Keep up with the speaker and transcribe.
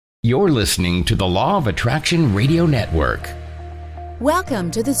You're listening to the Law of Attraction Radio Network. Welcome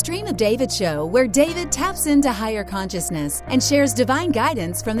to the Stream of David show, where David taps into higher consciousness and shares divine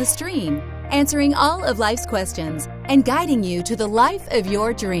guidance from the stream, answering all of life's questions and guiding you to the life of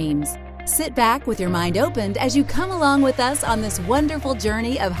your dreams. Sit back with your mind opened as you come along with us on this wonderful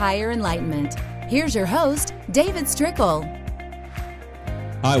journey of higher enlightenment. Here's your host, David Strickle.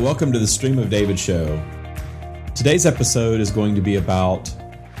 Hi, welcome to the Stream of David show. Today's episode is going to be about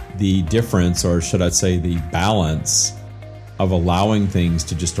the difference, or should I say the balance, of allowing things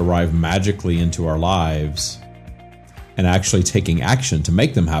to just arrive magically into our lives and actually taking action to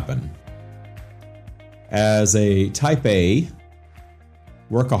make them happen. As a type A,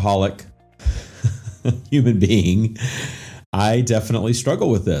 workaholic human being, I definitely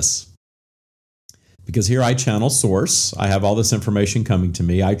struggle with this. Because here I channel source. I have all this information coming to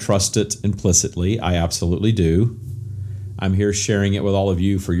me. I trust it implicitly. I absolutely do. I'm here sharing it with all of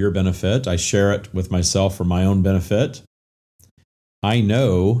you for your benefit. I share it with myself for my own benefit. I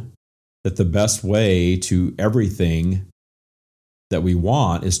know that the best way to everything that we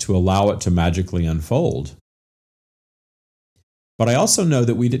want is to allow it to magically unfold. But I also know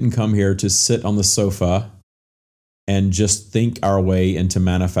that we didn't come here to sit on the sofa and just think our way into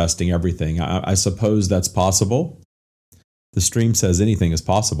manifesting everything. I suppose that's possible. The stream says anything is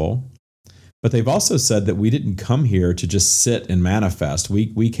possible. But they've also said that we didn't come here to just sit and manifest.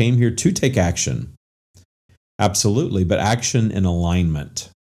 We came here to take action. Absolutely, but action in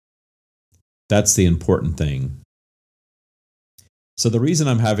alignment. That's the important thing. So the reason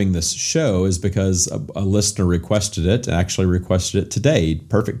I'm having this show is because a listener requested it, actually requested it today.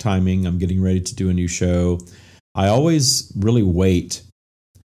 Perfect timing. I'm getting ready to do a new show. I always really wait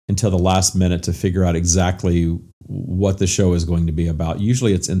until the last minute to figure out exactly what the show is going to be about.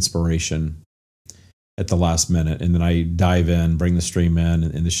 Usually it's inspiration at the last minute, and then I dive in, bring the stream in,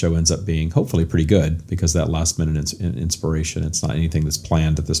 and the show ends up being hopefully pretty good because that last minute inspiration, it's not anything that's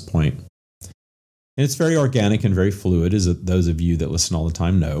planned at this point. And it's very organic and very fluid, as those of you that listen all the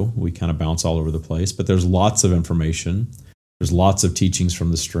time know. We kind of bounce all over the place, but there's lots of information. There's lots of teachings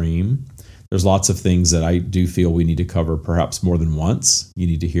from the stream. There's lots of things that I do feel we need to cover perhaps more than once. You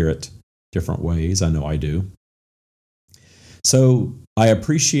need to hear it different ways. I know I do. So I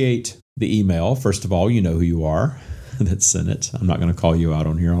appreciate the email. First of all, you know who you are that sent it. I'm not going to call you out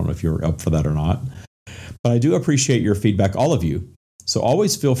on here. I don't know if you're up for that or not. But I do appreciate your feedback, all of you. So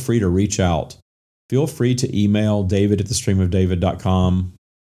always feel free to reach out. Feel free to email david@thestreamofdavid.com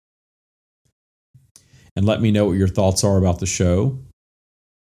and let me know what your thoughts are about the show.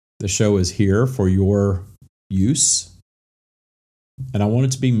 The show is here for your use, and I want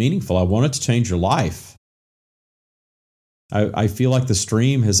it to be meaningful. I want it to change your life. I feel like the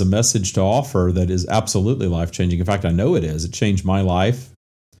stream has a message to offer that is absolutely life-changing. In fact, I know it is. It changed my life,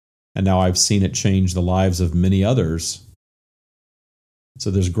 and now I've seen it change the lives of many others.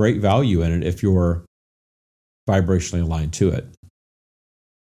 So there's great value in it if you're vibrationally aligned to it.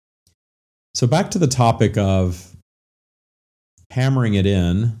 So back to the topic of hammering it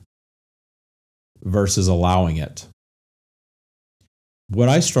in versus allowing it. What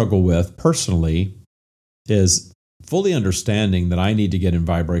I struggle with personally is fully understanding that I need to get in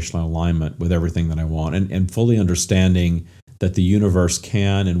vibrational alignment with everything that I want, and fully understanding that the universe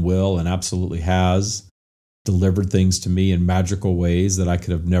can and will and absolutely has delivered things to me in magical ways that I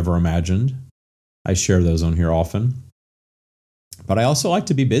could have never imagined. I share those on here often. But I also like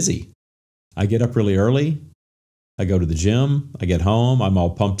to be busy. I get up really early. I go to the gym. I get home. I'm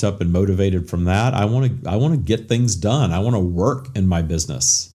all pumped up and motivated from that. I want to get things done. I want to work in my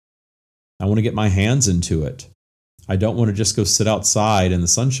business. I want to get my hands into it. I don't want to just go sit outside in the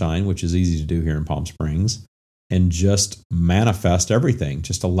sunshine, which is easy to do here in Palm Springs, and just manifest everything,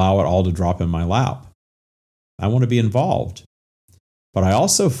 just allow it all to drop in my lap. I want to be involved. But I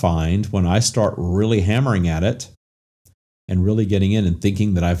also find when I start really hammering at it and really getting in and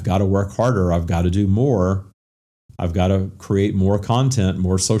thinking that I've got to work harder, I've got to do more, I've got to create more content,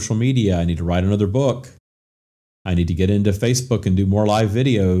 more social media, I need to write another book, I need to get into Facebook and do more live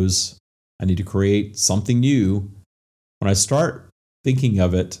videos, I need to create something new. When I start thinking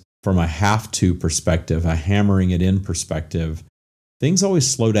of it from a have to perspective, a hammering it in perspective, things always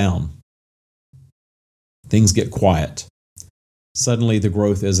slow down. Things get quiet. Suddenly the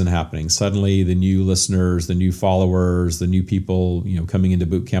growth isn't happening. Suddenly the new listeners, the new followers, the new people, coming into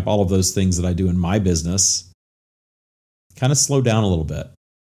boot camp, all of those things that I do in my business kind of slow down a little bit.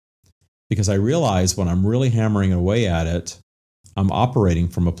 Because I realize when I'm really hammering away at it, I'm operating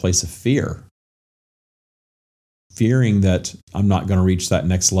from a place of fear. Fearing that I'm not going to reach that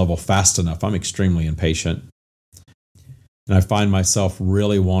next level fast enough. I'm extremely impatient. And I find myself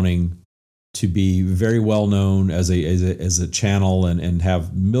really wanting to be very well known as a channel and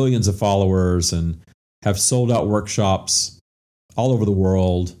have millions of followers and have sold out workshops all over the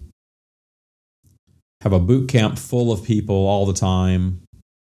world, have a boot camp full of people all the time,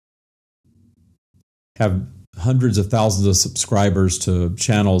 have hundreds of thousands of subscribers to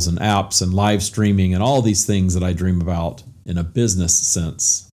channels and apps and live streaming and all these things that I dream about in a business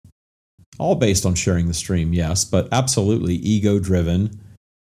sense. All based on sharing the stream, yes, but absolutely ego-driven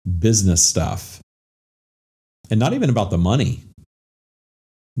business stuff. And not even about the money.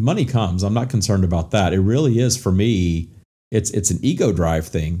 Money comes. I'm not concerned about that. It really is, for me, it's an ego drive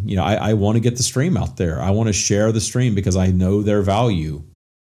thing. I want to get the stream out there. I want to share the stream because I know their value.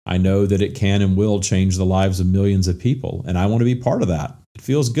 I know that it can and will change the lives of millions of people, and I want to be part of that. It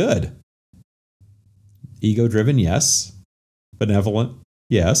feels good. Ego-driven, yes. Benevolent,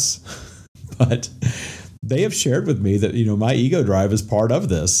 yes. But they have shared with me that, my ego drive is part of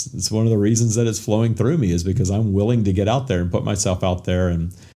this. It's one of the reasons that it's flowing through me, is because I'm willing to get out there and put myself out there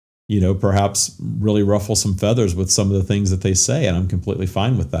and, perhaps really ruffle some feathers with some of the things that they say. And I'm completely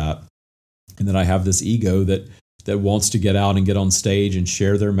fine with that. And then I have this ego that wants to get out and get on stage and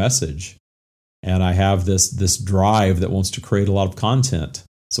share their message. And I have this drive that wants to create a lot of content.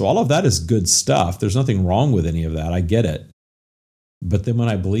 So all of that is good stuff. There's nothing wrong with any of that. I get it. But then when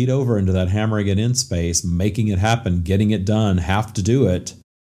I bleed over into that hammering it in space, making it happen, getting it done, have to do it,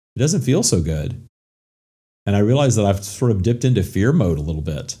 it doesn't feel so good. And I realize that I've sort of dipped into fear mode a little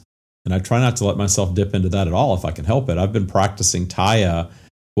bit. And I try not to let myself dip into that at all if I can help it. I've been practicing Taya,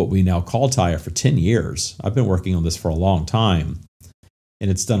 what we now call Taya, for 10 years. I've been working on this for a long time. And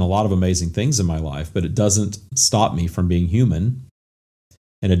it's done a lot of amazing things in my life, but it doesn't stop me from being human.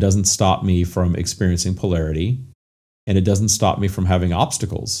 And it doesn't stop me from experiencing polarity. And it doesn't stop me from having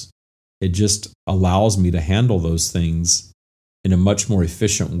obstacles. It just allows me to handle those things in a much more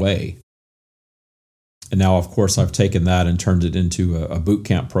efficient way. And now, of course, I've taken that and turned it into a boot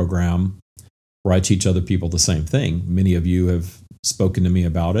camp program where I teach other people the same thing. Many of you have spoken to me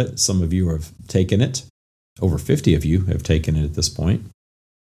about it. Some of you have taken it. Over 50 of you have taken it at this point.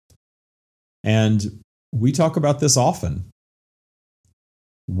 And we talk about this often.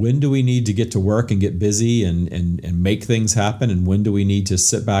 When do we need to get to work and get busy and make things happen? And when do we need to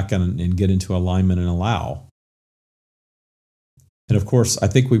sit back and get into alignment and allow? And of course, I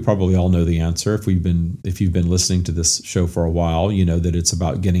think we probably all know the answer. If you've been listening to this show for a while, you know that it's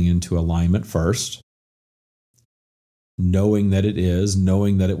about getting into alignment first. Knowing that it is,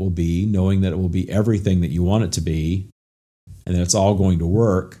 knowing that it will be everything that you want it to be, and that it's all going to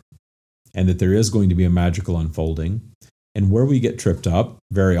work, and that there is going to be a magical unfolding. And where we get tripped up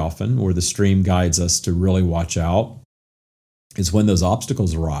very often, where the stream guides us to really watch out, is when those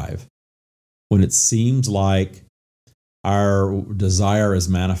obstacles arrive. When it seems like our desire is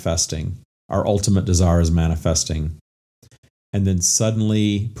manifesting, our ultimate desire is manifesting, and then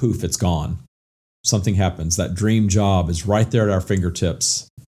suddenly, poof, it's gone. Something happens. That dream job is right there at our fingertips,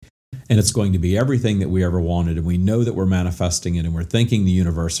 and it's going to be everything that we ever wanted, and we know that we're manifesting it, and we're thanking the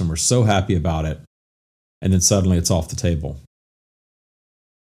universe, and we're so happy about it. And then suddenly it's off the table.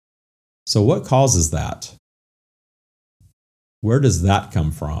 So what causes that? Where does that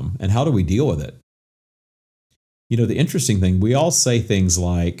come from? And how do we deal with it? The interesting thing, we all say things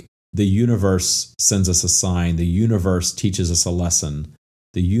like, the universe sends us a sign, the universe teaches us a lesson,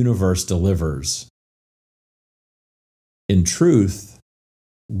 the universe delivers. In truth,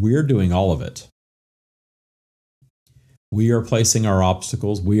 we're doing all of it. We are placing our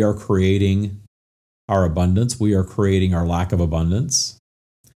obstacles, we are creating our abundance. We are creating our lack of abundance.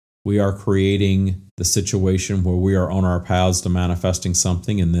 We are creating the situation where we are on our paths to manifesting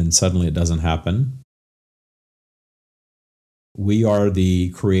something and then suddenly it doesn't happen. We are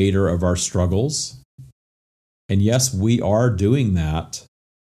the creator of our struggles. And yes, we are doing that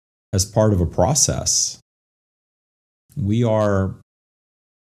as part of a process. We are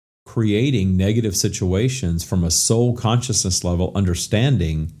creating negative situations from a soul consciousness level,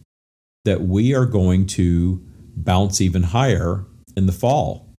 understanding that we are going to bounce even higher in the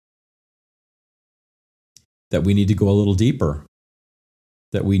fall. That we need to go a little deeper.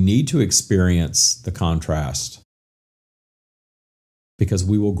 That we need to experience the contrast. Because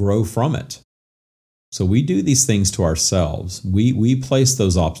we will grow from it. So we do these things to ourselves. We place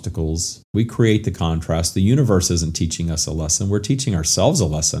those obstacles. We create the contrast. The universe isn't teaching us a lesson. We're teaching ourselves a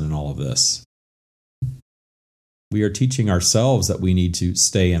lesson in all of this. We are teaching ourselves that we need to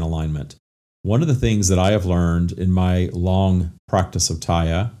stay in alignment. One of the things that I have learned in my long practice of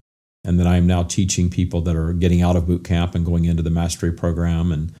Taya, and that I am now teaching people that are getting out of boot camp and going into the mastery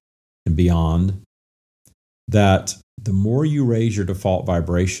program and beyond, that the more you raise your default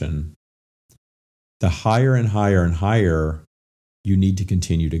vibration, the higher and higher and higher you need to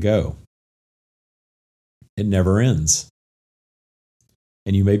continue to go. It never ends.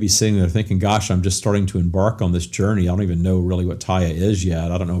 And you may be sitting there thinking, gosh, I'm just starting to embark on this journey. I don't even know really what Taya is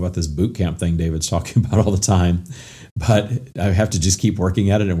yet. I don't know about this boot camp thing David's talking about all the time. But I have to just keep working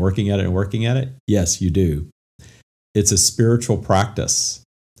at it and working at it and working at it. Yes, you do. It's a spiritual practice.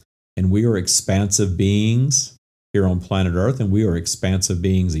 And we are expansive beings here on planet Earth, and we are expansive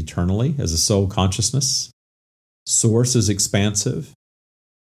beings eternally as a soul consciousness. Source is expansive,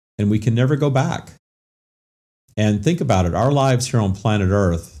 and we can never go back. And think about it. Our lives here on planet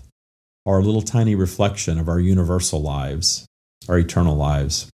Earth are a little tiny reflection of our universal lives, our eternal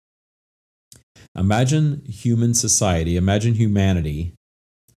lives. Imagine human society, imagine humanity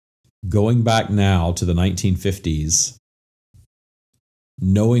going back now to the 1950s,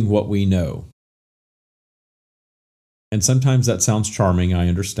 knowing what we know. And sometimes that sounds charming, I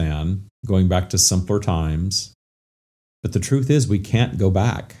understand, going back to simpler times. But the truth is, we can't go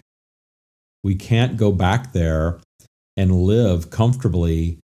back. We can't go back there and live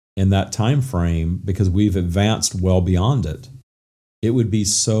comfortably in that time frame because we've advanced well beyond it. It would be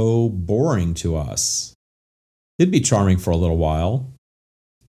so boring to us. It'd be charming for a little while.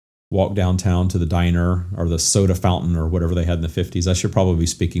 Walk downtown to the diner or the soda fountain or whatever they had in the 50s. I should probably be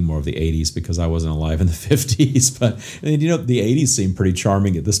speaking more of the 80s because I wasn't alive in the 50s. But and, the 80s seem pretty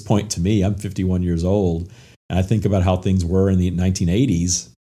charming at this point to me. I'm 51 years old. And I think about how things were in the 1980s.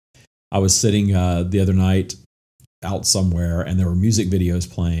 I was sitting the other night out somewhere and there were music videos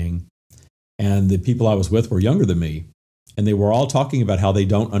playing. And the people I was with were younger than me. And they were all talking about how they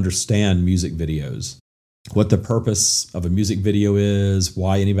don't understand music videos, what the purpose of a music video is,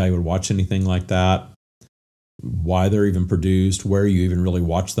 why anybody would watch anything like that, why they're even produced, where you even really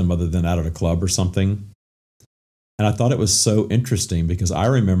watch them other than out at a club or something. And I thought it was so interesting because I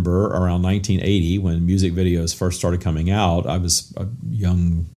remember around 1980 when music videos first started coming out. I was a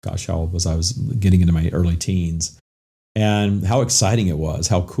young, how old was I? I was getting into my early teens. And how exciting it was,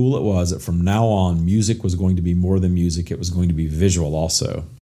 how cool it was that from now on, music was going to be more than music. It was going to be visual also.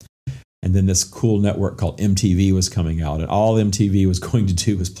 And then this cool network called MTV was coming out. And all MTV was going to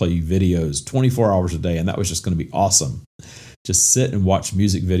do was play videos 24 hours a day. And that was just going to be awesome. Just sit and watch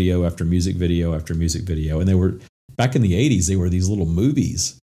music video after music video after music video. And they were, back in the 80s, they were these little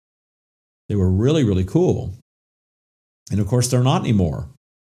movies. They were really, really cool. And of course, they're not anymore.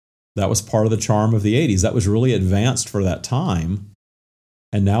 That was part of the charm of the 80s. That was really advanced for that time.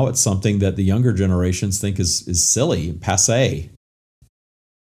 And now it's something that the younger generations think is silly, passé.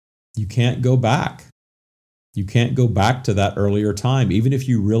 You can't go back. You can't go back to that earlier time, even if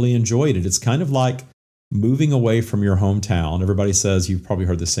you really enjoyed it. It's kind of like moving away from your hometown. Everybody says, you've probably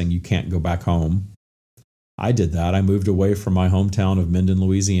heard this saying, you can't go back home. I did that. I moved away from my hometown of Minden,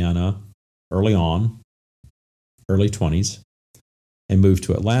 Louisiana, early on, early 20s. And moved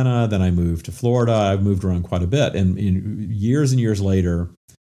to Atlanta, then I moved to Florida. I've moved around quite a bit. And years and years later,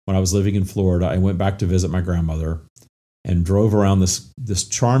 when I was living in Florida, I went back to visit my grandmother and drove around this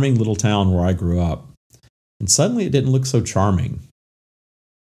charming little town where I grew up. And suddenly it didn't look so charming.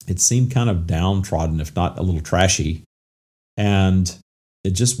 It seemed kind of downtrodden, if not a little trashy. And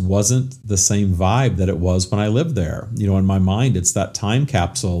it just wasn't the same vibe that it was when I lived there. In my mind, it's that time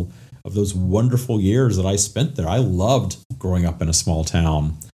capsule of those wonderful years that I spent there. I loved growing up in a small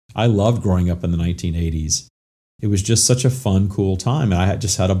town. I loved growing up in the 1980s. It was just such a fun, cool time. And I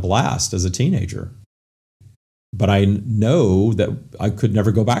just had a blast as a teenager. But I know that I could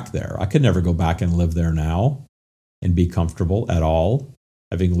never go back there. I could never go back and live there now and be comfortable at all.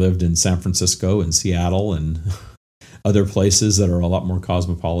 Having lived in San Francisco and Seattle and other places that are a lot more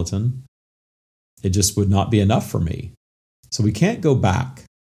cosmopolitan, it just would not be enough for me. So we can't go back.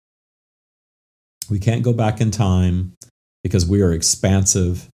 We can't go back in time because we are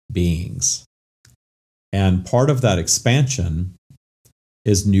expansive beings. And part of that expansion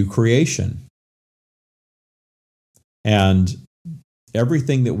is new creation. And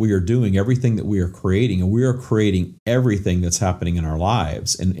everything that we are doing, everything that we are creating, and we are creating everything that's happening in our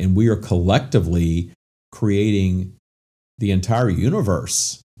lives. And we are collectively creating the entire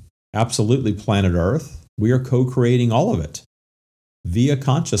universe. Absolutely, planet Earth. We are co-creating all of it via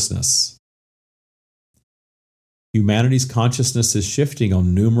consciousness. Humanity's consciousness is shifting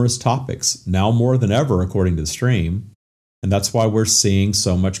on numerous topics, now more than ever, according to the stream. And that's why we're seeing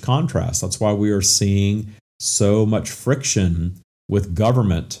so much contrast. That's why we are seeing so much friction with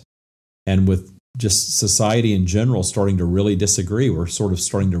government and with just society in general starting to really disagree. We're sort of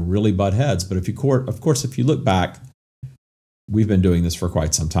starting to really butt heads. But of course, if you look back, we've been doing this for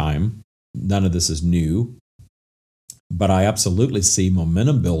quite some time. None of this is new. But I absolutely see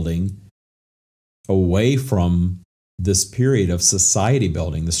momentum building away from this period of society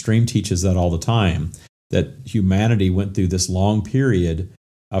building. The stream teaches that all the time, that humanity went through this long period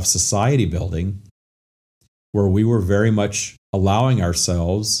of society building where we were very much allowing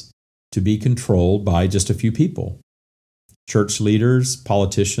ourselves to be controlled by just a few people. Church leaders,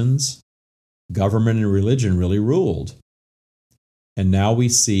 politicians, government and religion really ruled. And now we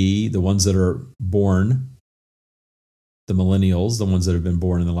see the ones that are born, the millennials, the ones that have been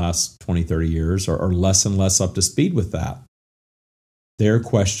born in the last 20, 30 years, are less and less up to speed with that. They're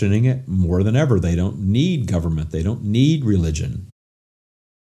questioning it more than ever. They don't need government. They don't need religion.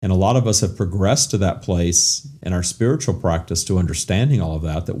 And a lot of us have progressed to that place in our spiritual practice to understanding all of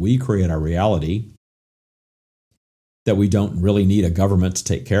that we create our reality, that we don't really need a government to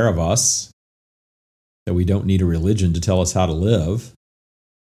take care of us, that we don't need a religion to tell us how to live.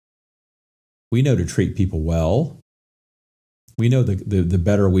 We know to treat people well. We know the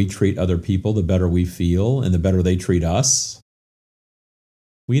better we treat other people, the better we feel, and the better they treat us.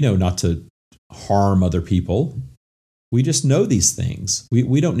 We know not to harm other people. We just know these things.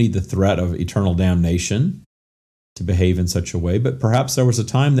 We don't need the threat of eternal damnation to behave in such a way, but perhaps there was a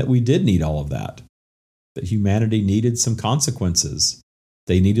time that we did need all of that humanity needed some consequences.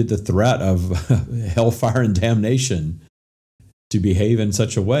 They needed the threat of hellfire and damnation to behave in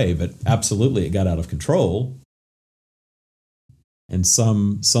such a way, but absolutely it got out of control. And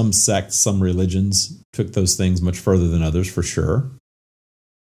some sects, some religions took those things much further than others, for sure.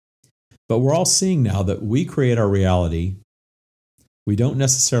 But we're all seeing now that we create our reality. We don't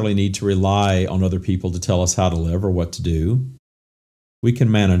necessarily need to rely on other people to tell us how to live or what to do. We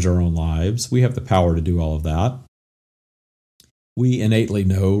can manage our own lives. We have the power to do all of that. We innately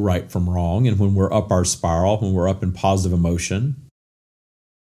know right from wrong, and when we're up our spiral, when we're up in positive emotion,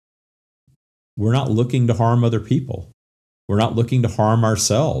 we're not looking to harm other people. We're not looking to harm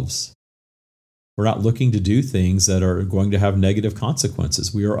ourselves. We're not looking to do things that are going to have negative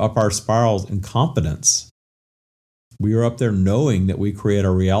consequences. We are up our spirals in competence. We are up there knowing that we create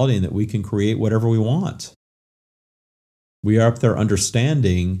our reality and that we can create whatever we want. We are up there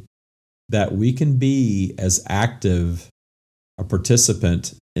understanding that we can be as active a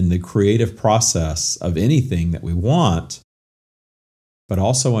participant in the creative process of anything that we want, but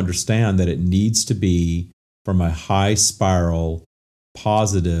also understand that it needs to be from a high spiral,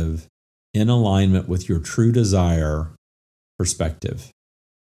 positive, in alignment with your true desire perspective.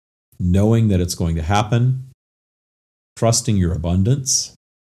 Knowing that it's going to happen, trusting your abundance,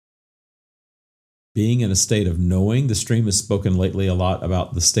 being in a state of knowing. The stream has spoken lately a lot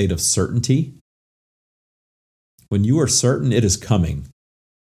about the state of certainty. When you are certain it is coming,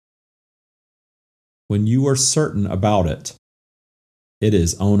 when you are certain about it, it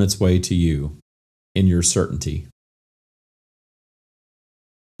is on its way to you in your certainty.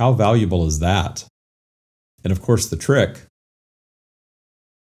 How valuable is that? And of course, the trick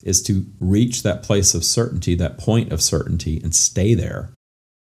is to reach that place of certainty, that point of certainty, and stay there.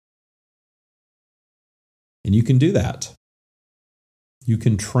 And you can do that. You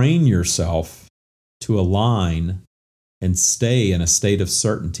can train yourself to align and stay in a state of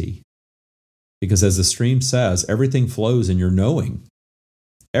certainty. Because as the stream says, everything flows in your knowing.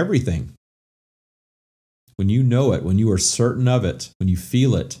 Everything. When you know it, when you are certain of it, when you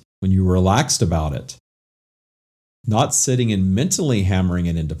feel it, when you're relaxed about it, not sitting and mentally hammering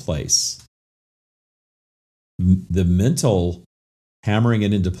it into place. The mental hammering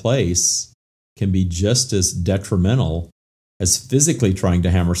it into place can be just as detrimental as physically trying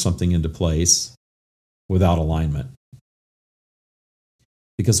to hammer something into place without alignment.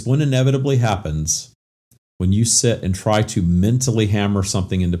 Because when inevitably happens, when you sit and try to mentally hammer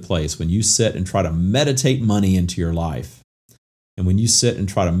something into place, when you sit and try to meditate money into your life, and when you sit and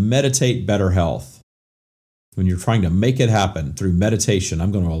try to meditate better health, when you're trying to make it happen through meditation,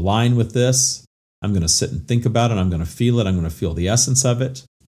 I'm going to align with this, I'm going to sit and think about it, I'm going to feel it, I'm going to feel the essence of it.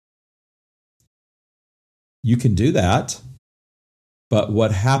 You can do that, but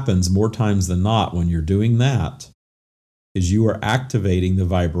what happens more times than not when you're doing that is you are activating the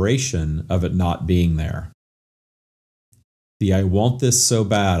vibration of it not being there. The I want this so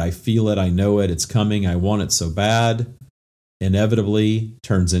bad, I feel it, I know it, it's coming, I want it so bad, inevitably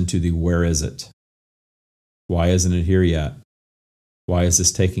turns into the where is it? Why isn't it here yet? Why is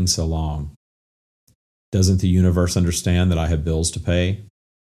this taking so long? Doesn't the universe understand that I have bills to pay?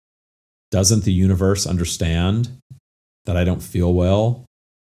 Doesn't the universe understand that I don't feel well,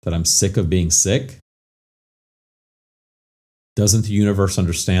 that I'm sick of being sick? Doesn't the universe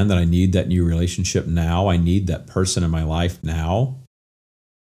understand that I need that new relationship now? I need that person in my life now.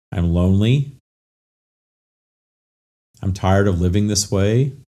 I'm lonely. I'm tired of living this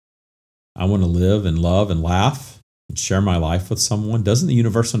way. I want to live and love and laugh and share my life with someone. Doesn't the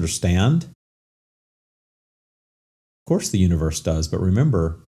universe understand? Of course the universe does, but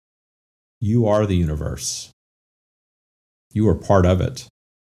remember, you are the universe. You are part of it.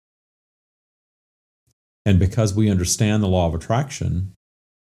 And because we understand the law of attraction,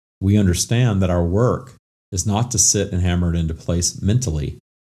 we understand that our work is not to sit and hammer it into place mentally.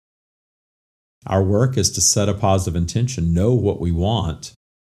 Our work is to set a positive intention, know what we want,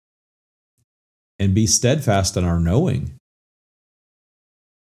 and be steadfast in our knowing.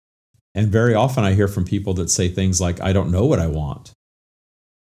 And very often I hear from people that say things like, I don't know what I want.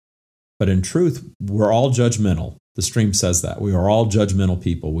 But in truth, we're all judgmental. The stream says that. We are all judgmental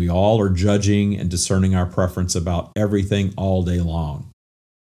people. We all are judging and discerning our preference about everything all day long.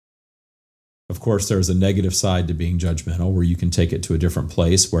 Of course, there's a negative side to being judgmental where you can take it to a different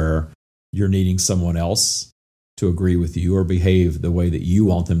place where you're needing someone else to agree with you or behave the way that you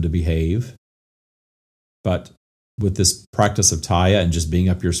want them to behave. But with this practice of Taya and just being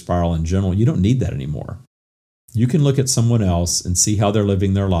up your spiral in general, you don't need that anymore. You can look at someone else and see how they're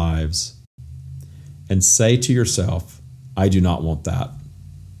living their lives and say to yourself, I do not want that.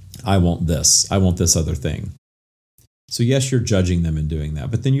 I want this. I want this other thing. So yes, you're judging them in doing that,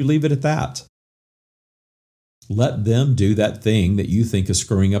 but then you leave it at that. Let them do that thing that you think is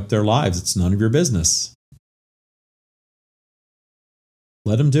screwing up their lives. It's none of your business.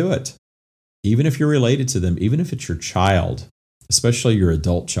 Let them do it. Even if you're related to them, even if it's your child, especially your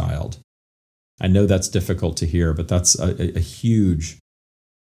adult child. I know that's difficult to hear, but that's a huge,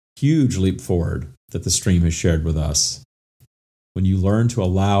 huge leap forward that the stream has shared with us. When you learn to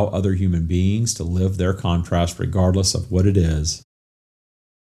allow other human beings to live their contrast regardless of what it is,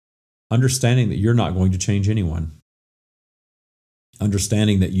 understanding that you're not going to change anyone.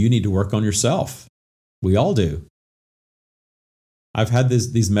 Understanding that you need to work on yourself. We all do. I've had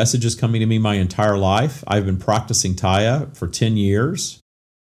these messages coming to me my entire life. I've been practicing Taya for 10 years.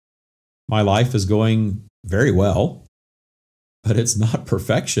 My life is going very well, but it's not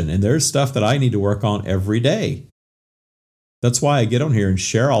perfection. And there's stuff that I need to work on every day. That's why I get on here and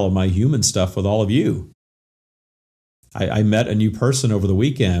share all of my human stuff with all of you. I met a new person over the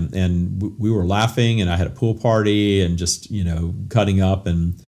weekend and we were laughing and I had a pool party and just, cutting up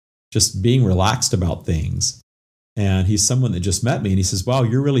and just being relaxed about things. And he's someone that just met me and he says, wow,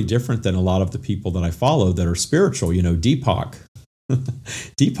 you're really different than a lot of the people that I follow that are spiritual, Deepak.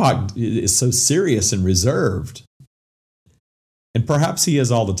 Deepak is so serious and reserved. And perhaps he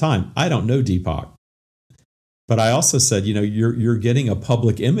is all the time. I don't know Deepak. But I also said, you're getting a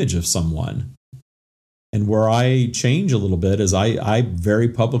public image of someone. And where I change a little bit is I very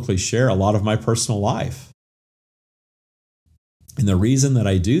publicly share a lot of my personal life. And the reason that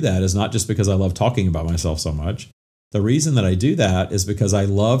I do that is not just because I love talking about myself so much. The reason that I do that is because I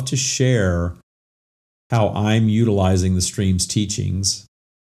love to share how I'm utilizing the stream's teachings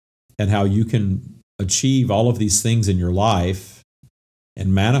and how you can achieve all of these things in your life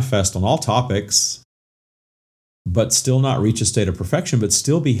and manifest on all topics, but still not reach a state of perfection, but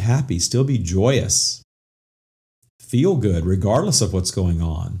still be happy, still be joyous, feel good regardless of what's going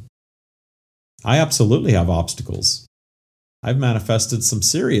on. I absolutely have obstacles. I've manifested some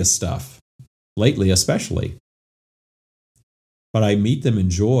serious stuff, lately especially. But I meet them in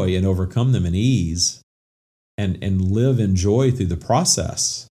joy and overcome them in ease and live in joy through the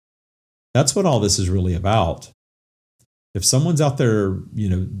process. That's what all this is really about. If someone's out there,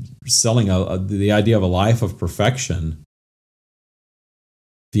 selling the idea of a life of perfection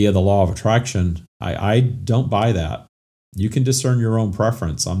via the law of attraction, I don't buy that. You can discern your own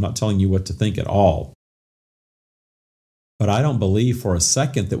preference. I'm not telling you what to think at all. But I don't believe for a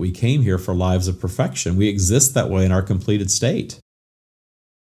second that we came here for lives of perfection. We exist that way in our completed state.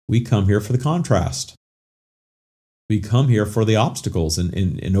 We come here for the contrast. We come here for the obstacles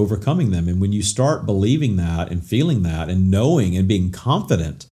and overcoming them. And when you start believing that and feeling that and knowing and being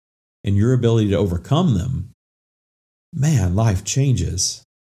confident in your ability to overcome them, man, life changes.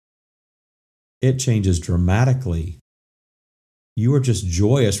 It changes dramatically. You are just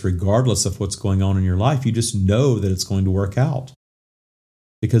joyous regardless of what's going on in your life. You just know that it's going to work out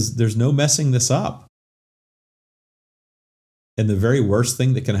because there's no messing this up. And the very worst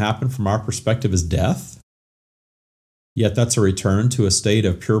thing that can happen from our perspective is death. Yet that's a return to a state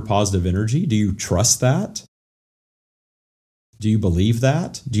of pure positive energy. Do you trust that? Do you believe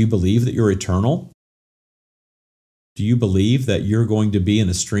that? Do you believe that you're eternal? Do you believe that you're going to be in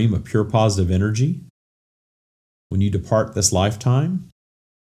a stream of pure positive energy when you depart this lifetime?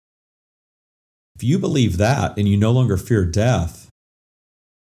 If you believe that and you no longer fear death,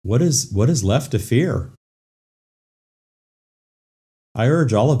 what is left to fear? I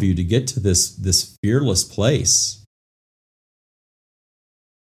urge all of you to get to this fearless place.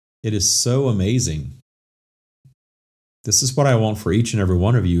 It is so amazing. This is what I want for each and every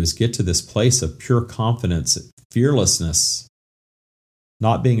one of you, is get to this place of pure confidence, fearlessness,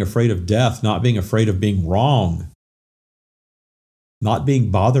 not being afraid of death, not being afraid of being wrong, not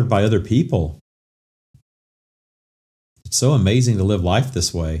being bothered by other people. It's so amazing to live life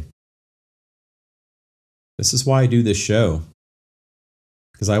this way. This is why I do this show,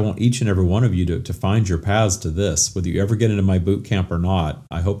 because I want each and every one of you to find your paths to this. Whether you ever get into my boot camp or not,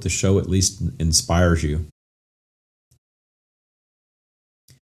 I hope the show at least inspires you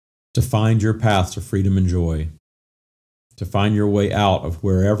to find your path to freedom and joy, to find your way out of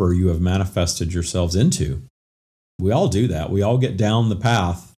wherever you have manifested yourselves into. We all do that. We all get down the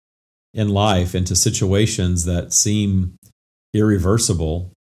path in life into situations that seem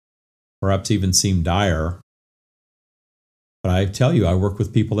irreversible, perhaps even seem dire. But I tell you, I work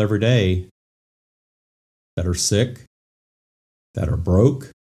with people every day that are sick, that are broke,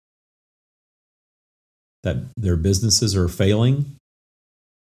 that their businesses are failing,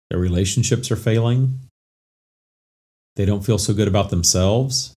 their relationships are failing, they don't feel so good about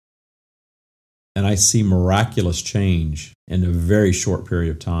themselves. And I see miraculous change in a very short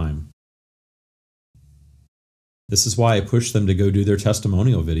period of time. This is why I push them to go do their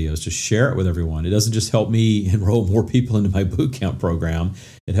testimonial videos, to share it with everyone. It doesn't just help me enroll more people into my bootcamp program.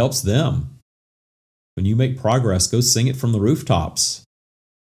 It helps them. When you make progress, go sing it from the rooftops.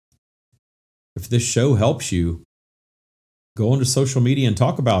 If this show helps you, go onto social media and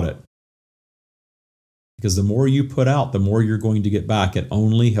talk about it. Because the more you put out, the more you're going to get back. It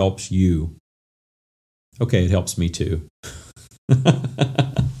only helps you. Okay, it helps me too.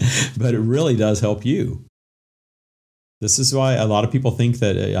 But it really does help you. This is why a lot of people think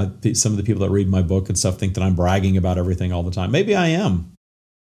that some of the people that read my book and stuff think that I'm bragging about everything all the time. Maybe I am.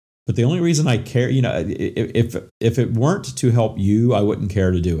 But the only reason I care, if it weren't to help you, I wouldn't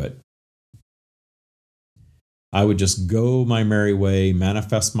care to do it. I would just go my merry way,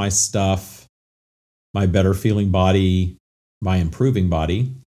 manifest my stuff, my better feeling body, my improving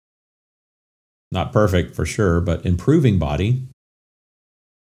body. Not perfect for sure, but improving body.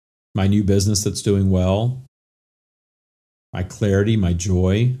 My new business that's doing well. My clarity, my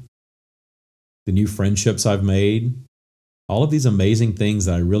joy, the new friendships I've made, all of these amazing things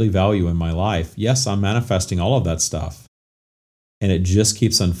that I really value in my life. Yes, I'm manifesting all of that stuff. And it just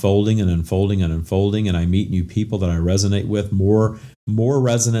keeps unfolding and unfolding and unfolding. And I meet new people that I resonate with, more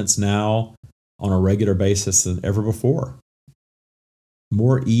resonance now on a regular basis than ever before.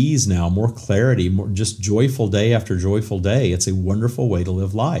 More ease now, more clarity, more just joyful day after joyful day. It's a wonderful way to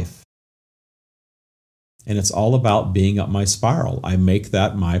live life. And it's all about being up my spiral. I make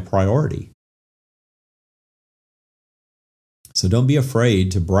that my priority. So don't be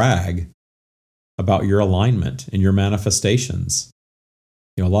afraid to brag about your alignment and your manifestations.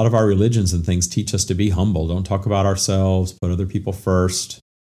 A lot of our religions and things teach us to be humble. Don't talk about ourselves, put other people first.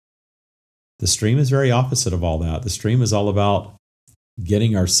 The stream is very opposite of all that. The stream is all about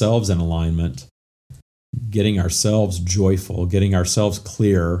getting ourselves in alignment, getting ourselves joyful, getting ourselves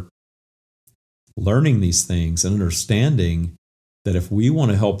clear, learning these things and understanding that if we want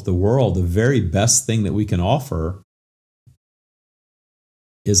to help the world, the very best thing that we can offer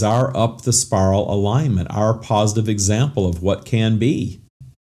is our up the spiral alignment, our positive example of what can be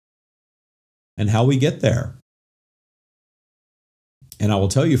and how we get there. And I will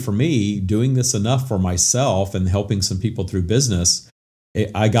tell you, for me, doing this enough for myself and helping some people through business,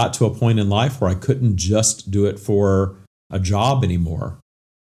 I got to a point in life where I couldn't just do it for a job anymore.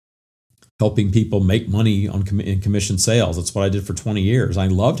 Helping people make money in commission sales. That's what I did for 20 years. I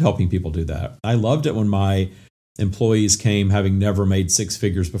loved helping people do that. I loved it when my employees came having never made six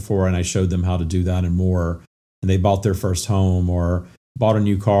figures before, and I showed them how to do that and more. And they bought their first home or bought a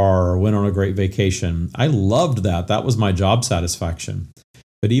new car or went on a great vacation. I loved that. That was my job satisfaction.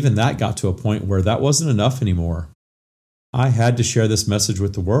 But even that got to a point where that wasn't enough anymore. I had to share this message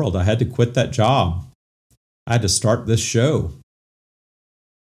with the world. I had to quit that job. I had to start this show.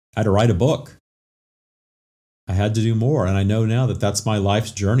 I had to write a book. I had to do more. And I know now that that's my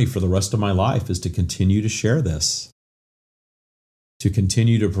life's journey for the rest of my life, is to continue to share this, to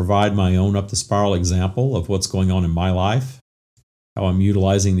continue to provide my own up the spiral example of what's going on in my life, how I'm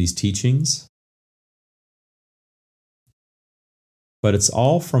utilizing these teachings. But it's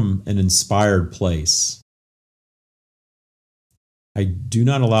all from an inspired place. I do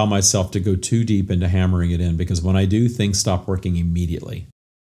not allow myself to go too deep into hammering it in, because when I do, things stop working immediately.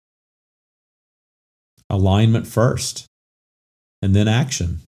 Alignment first, and then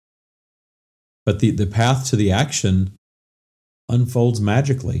action. But the path to the action unfolds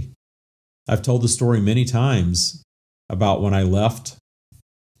magically. I've told the story many times about when I left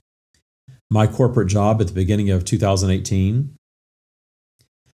my corporate job at the beginning of 2018.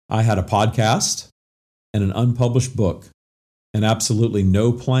 I had a podcast and an unpublished book and absolutely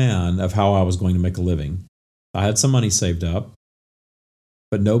no plan of how I was going to make a living. I had some money saved up,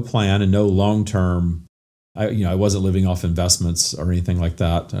 but no plan and no long-term. I wasn't living off investments or anything like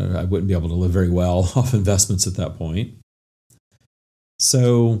that. I wouldn't be able to live very well off investments at that point.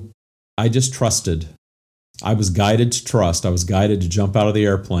 So I just trusted. I was guided to trust. I was guided to jump out of the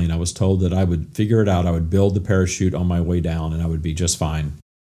airplane. I was told that I would figure it out. I would build the parachute on my way down and I would be just fine.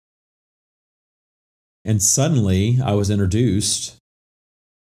 And suddenly I was introduced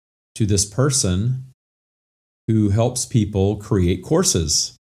to this person who helps people create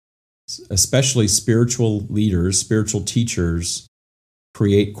courses, especially spiritual leaders, spiritual teachers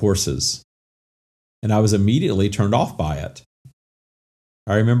create courses. And I was immediately turned off by it.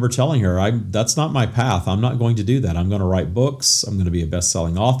 I remember telling her, that's not my path. I'm not going to do that. I'm going to write books. I'm going to be a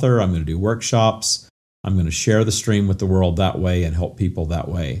best-selling author. I'm going to do workshops. I'm going to share the stream with the world that way and help people that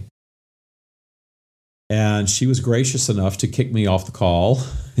way. And she was gracious enough to kick me off the call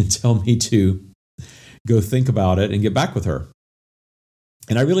and tell me to go think about it and get back with her.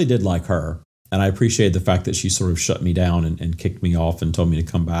 And I really did like her. And I appreciated the fact that she sort of shut me down and kicked me off and told me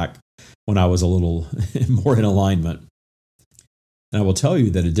to come back when I was a little more in alignment. And I will tell you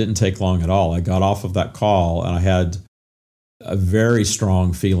that it didn't take long at all. I got off of that call and I had a very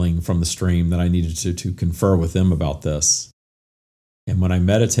strong feeling from the stream that I needed to confer with them about this. And when I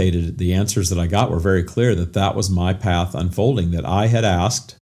meditated, the answers that I got were very clear that that was my path unfolding, that I had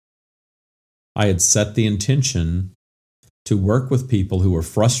asked, I had set the intention to work with people who were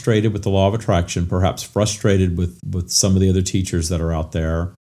frustrated with the law of attraction, perhaps frustrated with some of the other teachers that are out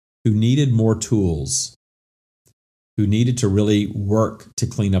there, who needed more tools, who needed to really work to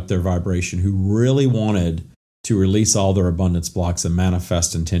clean up their vibration, who really wanted to release all their abundance blocks and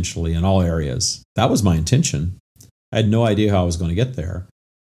manifest intentionally in all areas. That was my intention. I had no idea how I was going to get there,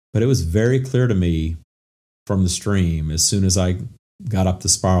 but it was very clear to me from the stream as soon as I got up the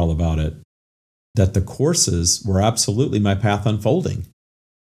spiral about it, that the courses were absolutely my path unfolding.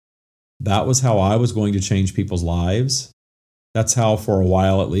 That was how I was going to change people's lives. That's how, for a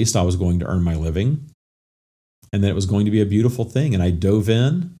while at least, I was going to earn my living. And then it was going to be a beautiful thing. And I dove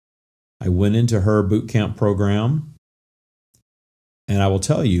in. I went into her boot camp program. And I will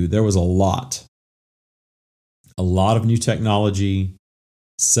tell you, there was a lot of new technology,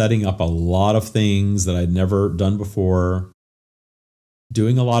 setting up a lot of things that I'd never done before,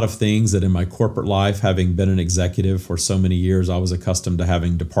 doing a lot of things that in my corporate life, having been an executive for so many years, I was accustomed to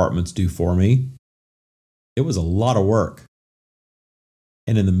having departments do for me. It was a lot of work.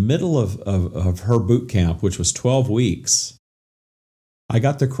 And in the middle of her boot camp, which was 12 weeks, I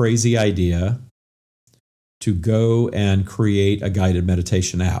got the crazy idea to go and create a guided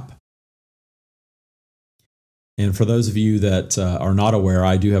meditation app. And for those of you that are not aware,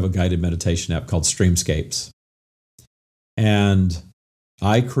 I do have a guided meditation app called Streamscapes. And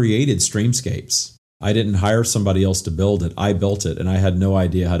I created Streamscapes. I didn't hire somebody else to build it. I built it, and I had no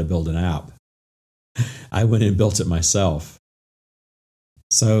idea how to build an app. I went and built it myself.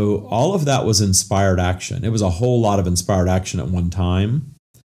 So all of that was inspired action. It was a whole lot of inspired action at one time.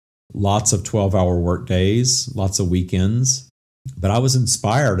 Lots of 12-hour work days, lots of weekends. But I was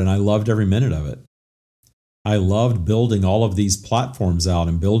inspired, and I loved every minute of it. I loved building all of these platforms out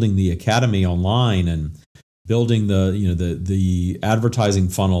and building the academy online and building the advertising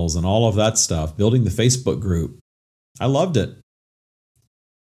funnels and all of that stuff, building the Facebook group. I loved it.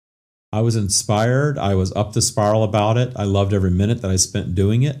 I was inspired. I was up the spiral about it. I loved every minute that I spent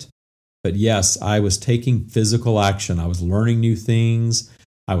doing it. But yes, I was taking physical action. I was learning new things.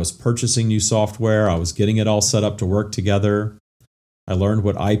 I was purchasing new software. I was getting it all set up to work together. I learned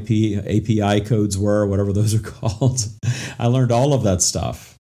what API codes were, whatever those are called. I learned all of that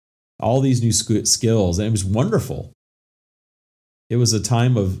stuff, all these new skills, and it was wonderful. It was a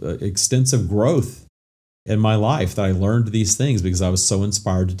time of extensive growth in my life that I learned these things because I was so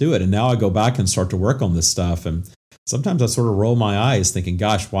inspired to do it. And now I go back and start to work on this stuff. And sometimes I sort of roll my eyes thinking,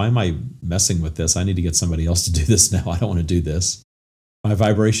 gosh, why am I messing with this? I need to get somebody else to do this now. I don't want to do this. My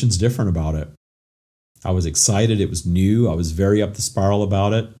vibration's different about it. I was excited. It was new. I was very up the spiral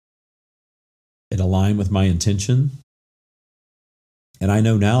about it. It aligned with my intention. And I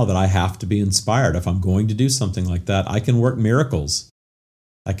know now that I have to be inspired. If I'm going to do something like that, I can work miracles.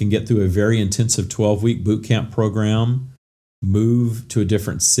 I can get through a very intensive 12-week boot camp program, move to a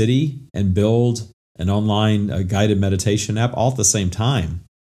different city, and build an online guided meditation app all at the same time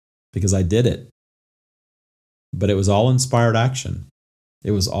because I did it. but it was all inspired action.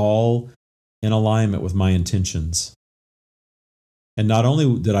 It was all in alignment with my intentions. And not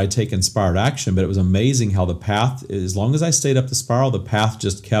only did I take inspired action, but it was amazing how the path, as long as I stayed up the spiral, the path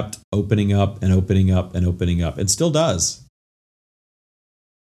just kept opening up and opening up and opening up, and still does.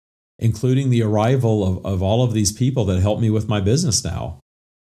 Including the arrival of all of these people that help me with my business now.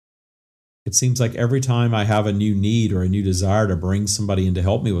 It seems like every time I have a new need or a new desire to bring somebody in to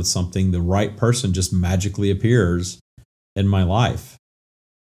help me with something, the right person just magically appears in my life.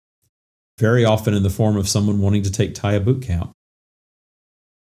 Very often in the form of someone wanting to take Taya boot camp.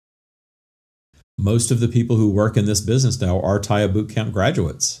 Most of the people who work in this business now are Taya boot camp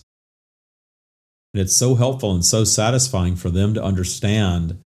graduates. And it's so helpful and so satisfying for them to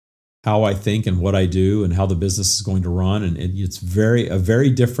understand how I think and what I do and how the business is going to run. And it's a very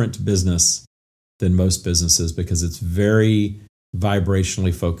different business than most businesses because it's very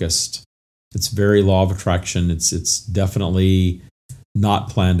vibrationally focused. It's very law of attraction. It's definitely not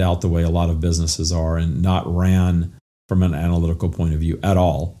planned out the way a lot of businesses are and not ran from an analytical point of view at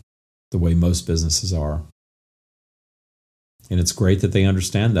all, the way most businesses are. And it's great that they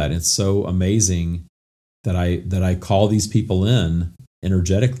understand that. It's so amazing that I call these people in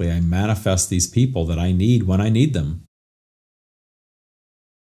energetically. I manifest these people that I need when I need them.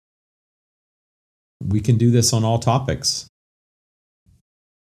 We can do this on all topics.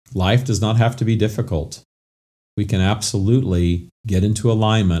 Life does not have to be difficult. We can absolutely get into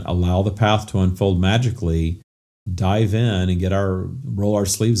alignment, allow the path to unfold magically, dive in and roll our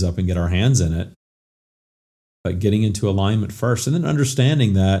sleeves up and get our hands in it. But getting into alignment first, and then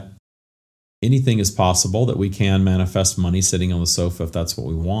understanding that anything is possible, that we can manifest money sitting on the sofa if that's what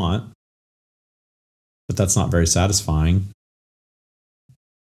we want. But that's not very satisfying.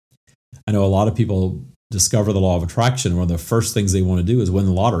 I know a lot of people discover the law of attraction. One of the first things they want to do is win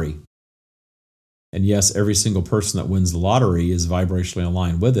the lottery. And yes, every single person that wins the lottery is vibrationally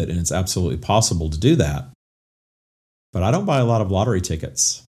aligned with it, and it's absolutely possible to do that. But I don't buy a lot of lottery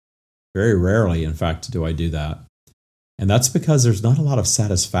tickets. Very rarely, in fact, do I do that. And that's because there's not a lot of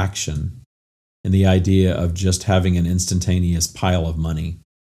satisfaction in the idea of just having an instantaneous pile of money.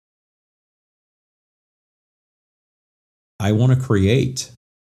 I want to create.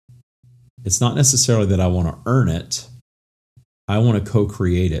 It's not necessarily that I want to earn it. I want to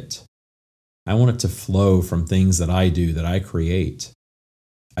co-create it. I want it to flow from things that I do, that I create.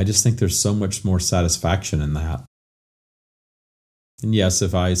 I just think there's so much more satisfaction in that. And yes,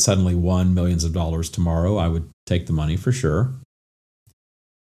 if I suddenly won millions of dollars tomorrow, I would take the money for sure.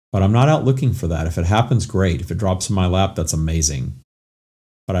 But I'm not out looking for that. If it happens, great. If it drops in my lap, that's amazing.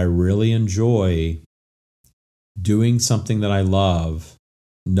 But I really enjoy doing something that I love,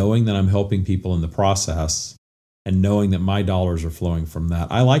 knowing that I'm helping people in the process, and knowing that my dollars are flowing from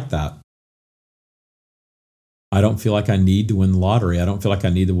that. I like that. I don't feel like I need to win the lottery. I don't feel like I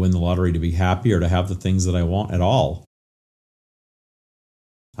need to win the lottery to be happy or to have the things that I want at all.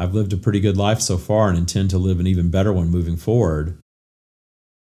 I've lived a pretty good life so far and intend to live an even better one moving forward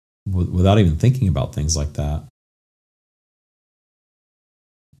without even thinking about things like that.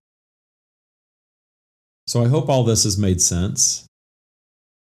 So I hope all this has made sense.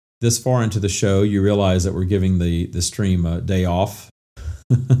 This far into the show, you realize that we're giving the stream a day off.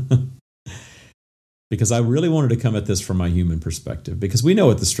 Because I really wanted to come at this from my human perspective, because we know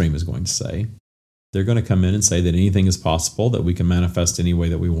what the stream is going to say. They're going to come in and say that anything is possible, that we can manifest any way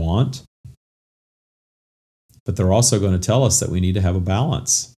that we want. But they're also going to tell us that we need to have a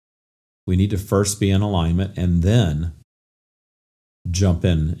balance. We need to first be in alignment and then jump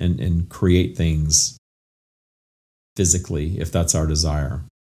in and create things physically, if that's our desire.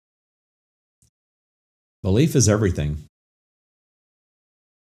 Belief is everything.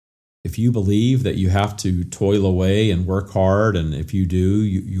 If you believe that you have to toil away and work hard, and if you do,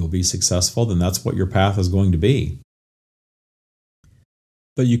 you'll be successful, then that's what your path is going to be.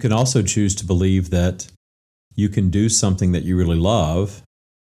 But you can also choose to believe that you can do something that you really love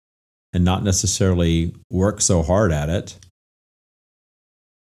and not necessarily work so hard at it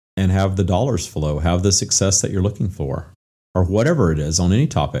and have the dollars flow, have the success that you're looking for, or whatever it is on any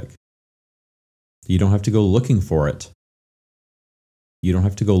topic. You don't have to go looking for it. You don't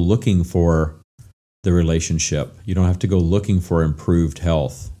have to go looking for the relationship. You don't have to go looking for improved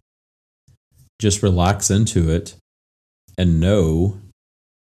health. Just relax into it and know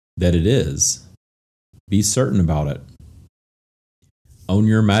that it is. Be certain about it. Own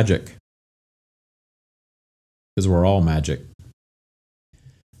your magic. Because we're all magic.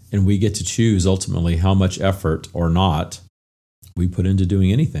 And we get to choose ultimately how much effort or not we put into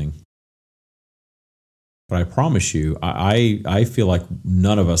doing anything. But I promise you, I feel like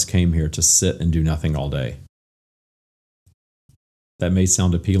none of us came here to sit and do nothing all day. That may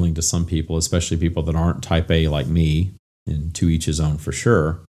sound appealing to some people, especially people that aren't type A like me, and to each his own for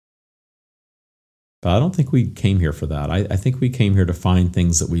sure. But I don't think we came here for that. I think we came here to find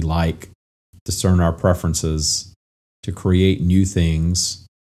things that we like, discern our preferences, to create new things,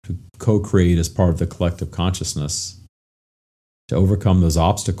 to co-create as part of the collective consciousness, to overcome those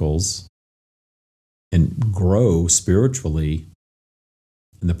obstacles and grow spiritually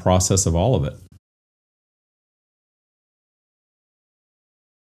in the process of all of it.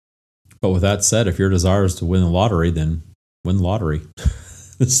 But with that said, if your desire is to win the lottery, then win the lottery.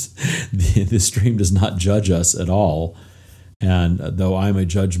 The stream does not judge us at all. And though I'm a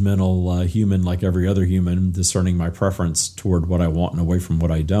judgmental human like every other human, discerning my preference toward what I want and away from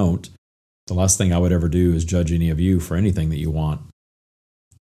what I don't, the last thing I would ever do is judge any of you for anything that you want.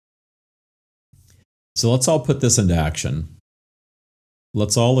 So let's all put this into action.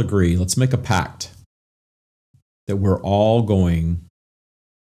 Let's all agree. Let's make a pact that we're all going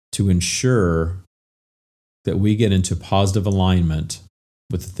to ensure that we get into positive alignment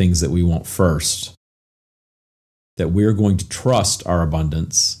with the things that we want first, that we're going to trust our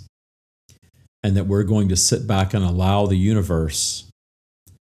abundance, and that we're going to sit back and allow the universe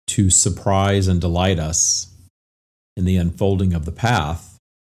to surprise and delight us in the unfolding of the path,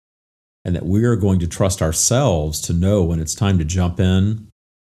 and that we are going to trust ourselves to know when it's time to jump in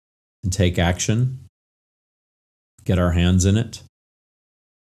and take action, get our hands in it,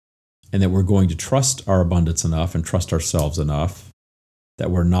 and that we're going to trust our abundance enough and trust ourselves enough that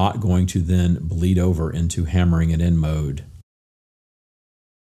we're not going to then bleed over into hammering it in mode,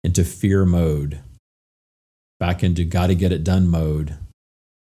 into fear mode, back into gotta get it done mode,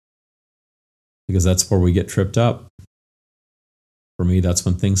 because that's where we get tripped up. For me, that's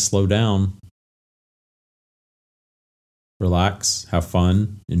when things slow down. Relax, have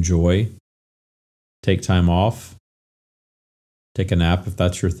fun, enjoy, take time off, take a nap if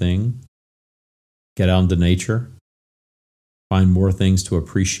that's your thing, get out into nature, find more things to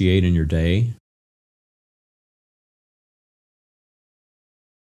appreciate in your day.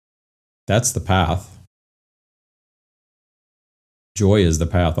 That's the path. Joy is the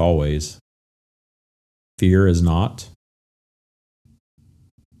path always. Fear is not.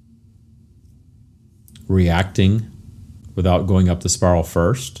 Reacting without going up the spiral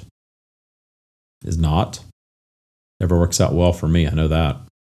first is not. Never works out well for me, I know that.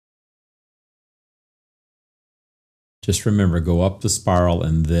 Just remember, go up the spiral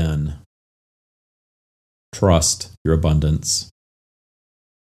and then trust your abundance.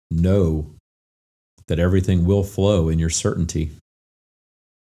 Know that everything will flow in your certainty.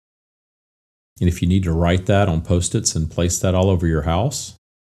 And if you need to write that on Post-its and place that all over your house,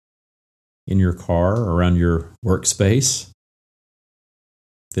 in your car, around your workspace,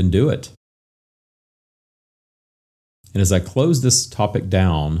 then do it. And as I close this topic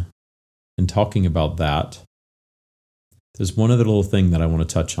down and talking about that, there's one other little thing that I want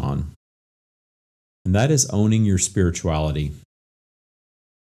to touch on, and that is owning your spirituality.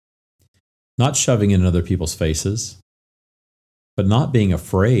 Not shoving it in other people's faces, but not being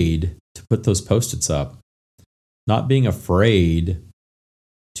afraid to put those Post-its up, not being afraid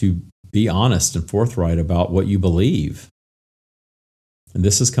to be honest and forthright about what you believe. And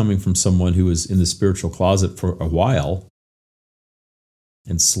this is coming from someone who was in the spiritual closet for a while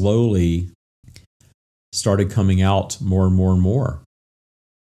and slowly started coming out more and more and more,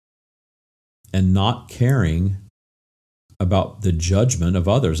 and not caring about the judgment of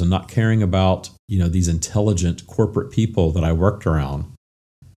others, and not caring about, these intelligent corporate people that I worked around.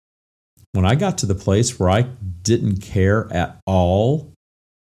 When I got to the place where I didn't care at all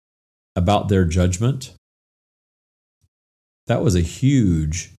about their judgment, that was a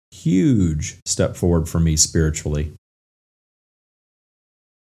huge, huge step forward for me spiritually.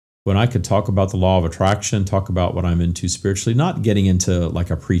 When I could talk about the law of attraction, talk about what I'm into spiritually, not getting into like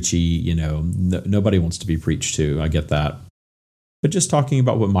a preachy, nobody wants to be preached to, I get that. But just talking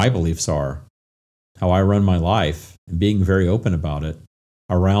about what my beliefs are, how I run my life, and being very open about it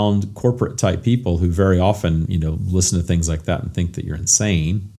around corporate type people who very often, listen to things like that and think that you're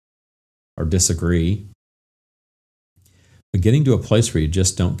insane or disagree. But getting to a place where you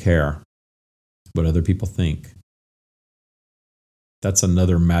just don't care what other people think, that's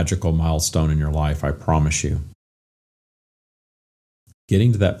another magical milestone in your life, I promise you.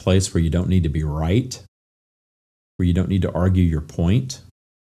 Getting to that place where you don't need to be right, where you don't need to argue your point.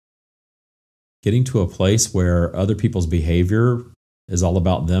 Getting to a place where other people's behavior is all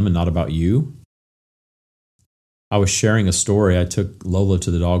about them and not about you. I was sharing a story. I took Lola to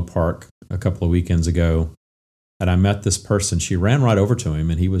the dog park a couple of weekends ago, and I met this person. She ran right over to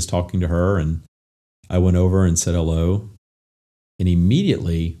him, and he was talking to her, and I went over and said hello. And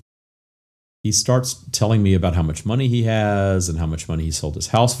immediately he starts telling me about how much money he has and how much money he sold his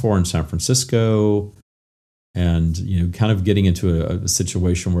house for in San Francisco. And, kind of getting into a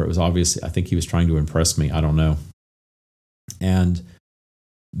situation where it was obvious, I think he was trying to impress me. I don't know. And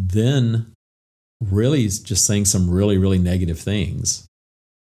then really just saying some really, really negative things.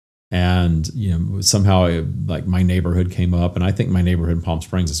 And, somehow like my neighborhood came up, and I think my neighborhood in Palm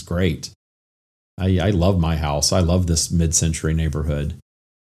Springs is great. I love my house. I love this mid-century neighborhood.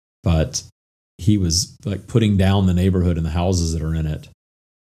 But he was like putting down the neighborhood and the houses that are in it.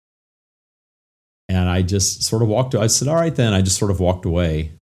 And I just sort of I said, all right, then. I just sort of walked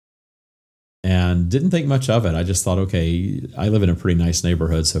away and didn't think much of it. I just thought, okay, I live in a pretty nice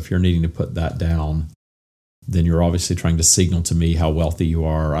neighborhood. So if you're needing to put that down, then you're obviously trying to signal to me how wealthy you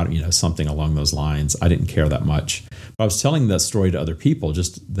are, something along those lines. I didn't care that much. But I was telling that story to other people,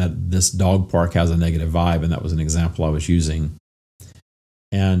 just that this dog park has a negative vibe, and that was an example I was using.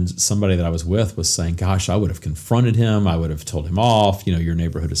 And somebody that I was with was saying, gosh, I would have confronted him. I would have told him off. Your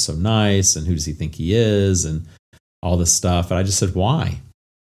neighborhood is so nice, and who does he think he is, and all this stuff. And I just said, why?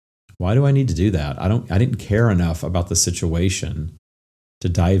 Why do I need to do that? I didn't care enough about the situation to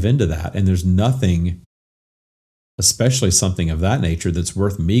dive into that. And there's nothing, especially something of that nature, that's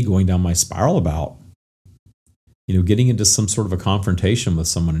worth me going down my spiral about. Getting into some sort of a confrontation with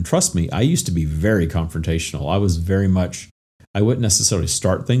someone. And trust me, I used to be very confrontational. I wouldn't necessarily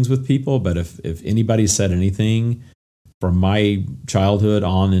start things with people, but if anybody said anything from my childhood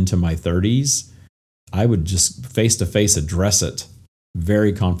on into my 30s, I would just face-to-face address it.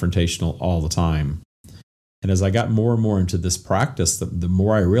 Very confrontational all the time. And as I got more and more into this practice, the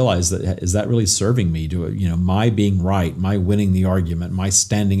more I realized that, is that really serving me? My being right, my winning the argument, my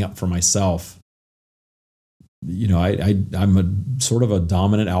standing up for myself. I'm a sort of a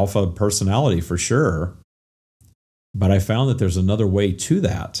dominant alpha personality for sure. But I found that there's another way to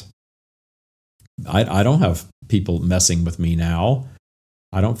that. I don't have people messing with me now.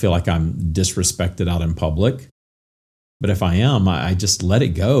 I don't feel like I'm disrespected out in public. But if I am, I just let it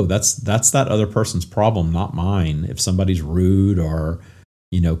go. That's that other person's problem, not mine. If somebody's rude or,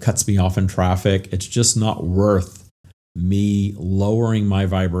 cuts me off in traffic, it's just not worth me lowering my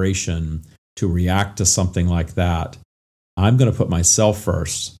vibration to react to something like that. I'm going to put myself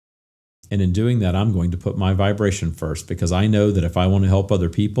first. And in doing that, I'm going to put my vibration first, because I know that if I want to help other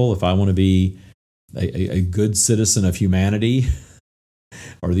people, if I want to be a good citizen of humanity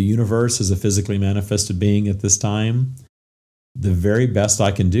or the universe as a physically manifested being at this time, the very best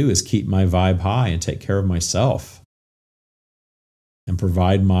I can do is keep my vibe high and take care of myself and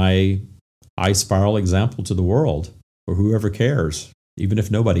provide my high spiral example to the world or whoever cares, even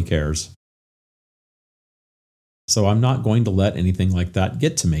if nobody cares. So I'm not going to let anything like that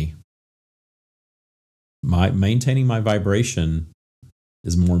get to me. Maintaining my vibration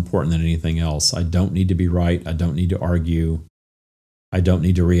is more important than anything else. I don't need to be right. I don't need to argue. I don't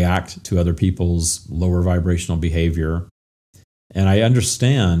need to react to other people's lower vibrational behavior. And I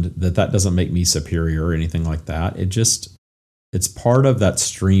understand that doesn't make me superior or anything like that. It's part of that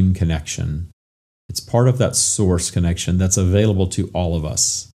stream connection. It's part of that source connection that's available to all of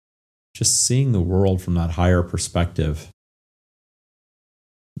us. Just seeing the world from that higher perspective.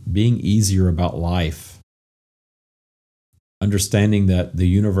 Being easier about life. Understanding that the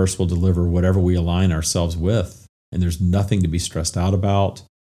universe will deliver whatever we align ourselves with. And there's nothing to be stressed out about.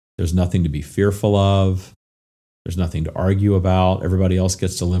 There's nothing to be fearful of. There's nothing to argue about. Everybody else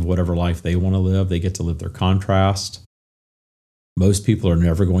gets to live whatever life they want to live. They get to live their contrast. Most people are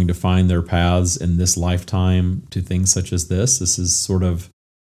never going to find their paths in this lifetime to things such as this. This is sort of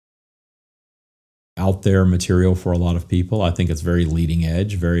out there material for a lot of people. I think it's very leading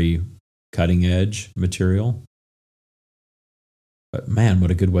edge, very cutting edge material. But man, what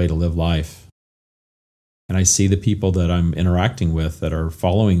a good way to live life. And I see the people that I'm interacting with that are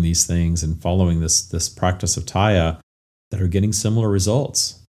following these things and following this practice of Taya that are getting similar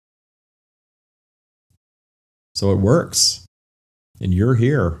results. So it works. And you're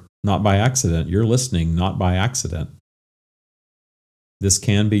here, not by accident. You're listening, not by accident. This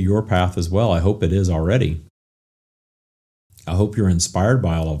can be your path as well. I hope it is already. I hope you're inspired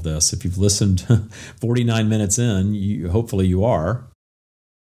by all of this. If you've listened 49 minutes in, hopefully you are.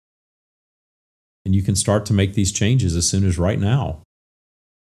 And you can start to make these changes as soon as right now.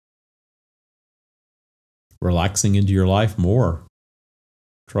 Relaxing into your life more.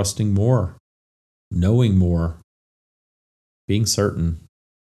 Trusting more. Knowing more. Being certain.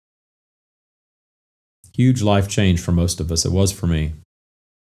 Huge life change for most of us. It was for me.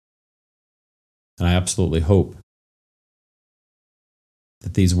 And I absolutely hope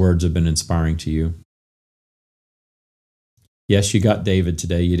that these words have been inspiring to you. Yes, you got David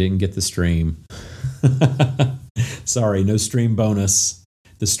today. You didn't get the stream. Sorry, no stream bonus.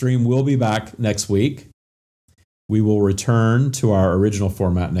 The stream will be back next week. We will return to our original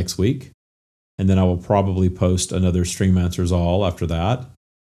format next week. And then I will probably post another Stream Answers All after that.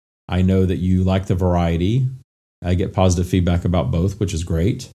 I know that you like the variety. I get positive feedback about both, which is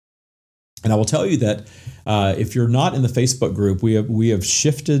great. And I will tell you that if you're not in the Facebook group, we have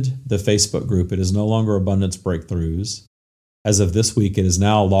shifted the Facebook group. It is no longer Abundance Breakthroughs. As of this week, it is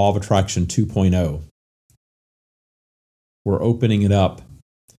now Law of Attraction 2.0. We're opening it up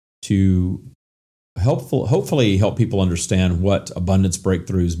to hopefully help people understand what Abundance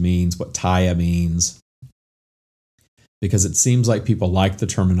Breakthroughs means, what Taya means, because it seems like people like the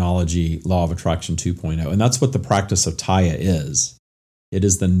terminology Law of Attraction 2.0. And that's what the practice of Taya is. It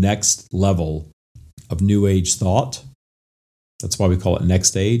is the next level of New Age thought. That's why we call it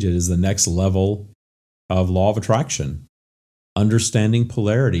Next Age. It is the next level of Law of Attraction. Understanding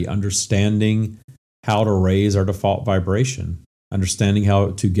polarity, understanding how to raise our default vibration, understanding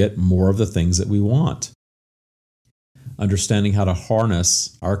how to get more of the things that we want, understanding how to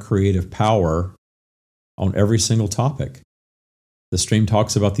harness our creative power on every single topic. The stream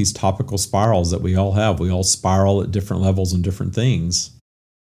talks about these topical spirals that we all have. We all spiral at different levels and different things.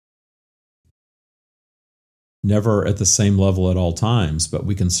 Never at the same level at all times, but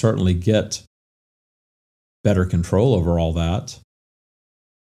we can certainly get better control over all that.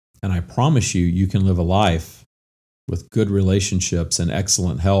 And I promise you, you can live a life with good relationships and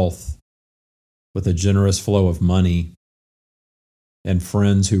excellent health, with a generous flow of money and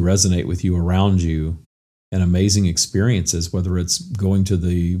friends who resonate with you around you, and amazing experiences, whether it's going to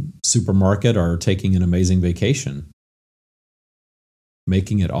the supermarket or taking an amazing vacation.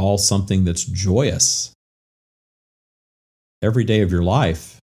 Making it all something that's joyous every day of your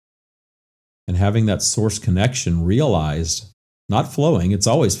life. And having that source connection realized, not flowing, it's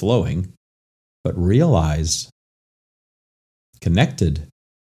always flowing, but realized, connected,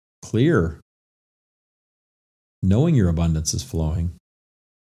 clear, knowing your abundance is flowing.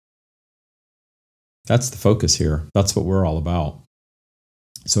 That's the focus here. That's what we're all about.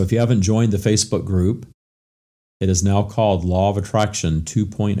 So if you haven't joined the Facebook group, it is now called Law of Attraction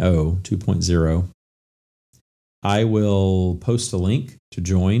 2.0. I will post a link to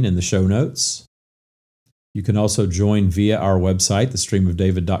join in the show notes. You can also join via our website,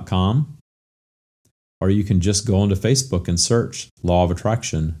 thestreamofdavid.com, or you can just go onto Facebook and search Law of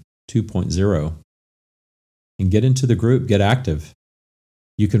Attraction 2.0 and get into the group, get active.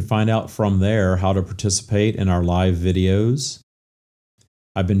 You can find out from there how to participate in our live videos.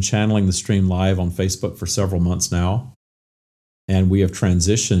 I've been channeling the stream live on Facebook for several months now, and we have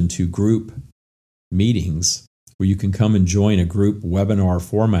transitioned to group meetings where you can come and join a group webinar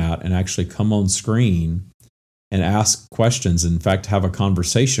format and actually come on screen and ask questions. In fact, have a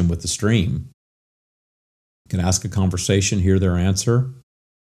conversation with the stream. You can ask a conversation, hear their answer,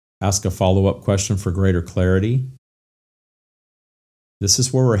 ask a follow-up question for greater clarity. This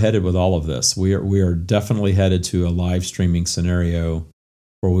is where we're headed with all of this. We are definitely headed to a live streaming scenario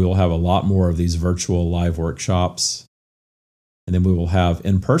where we will have a lot more of these virtual live workshops. And then we will have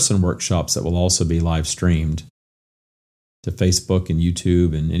in-person workshops that will also be live streamed to Facebook and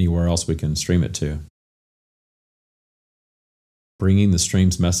YouTube and anywhere else we can stream it to. Bringing the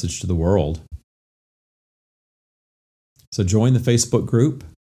stream's message to the world. So join the Facebook group.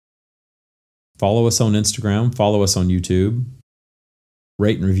 Follow us on Instagram. Follow us on YouTube.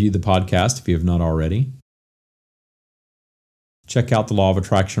 Rate and review the podcast if you have not already. Check out the Law of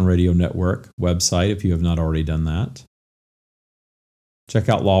Attraction Radio Network website if you have not already done that. Check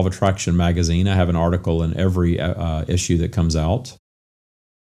out Law of Attraction magazine. I have an article in every issue that comes out.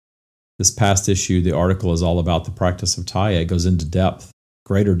 This past issue, the article is all about the practice of Taya. It goes into depth,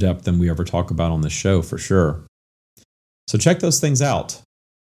 greater depth than we ever talk about on this show for sure. So check those things out.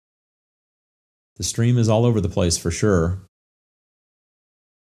 The stream is all over the place for sure.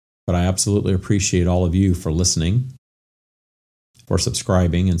 But I absolutely appreciate all of you for listening, for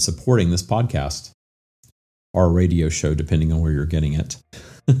subscribing and supporting this podcast, or radio show, depending on where you're getting it.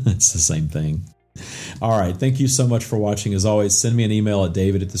 It's the same thing. All right. Thank you so much for watching. As always, send me an email at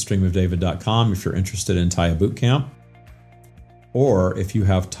david@thestreamofdavid.com if you're interested in Taya Bootcamp, or if you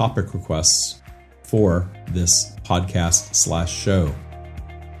have topic requests for this podcast/show.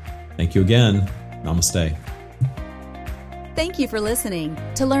 Thank you again. Namaste. Thank you for listening.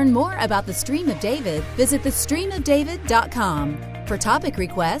 To learn more about the Stream of David, visit thestreamofdavid.com. For topic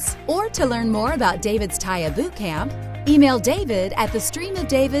requests or to learn more about David's Taya Bootcamp, email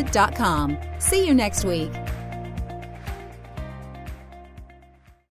David@thestreamofdavid.com. See you next week.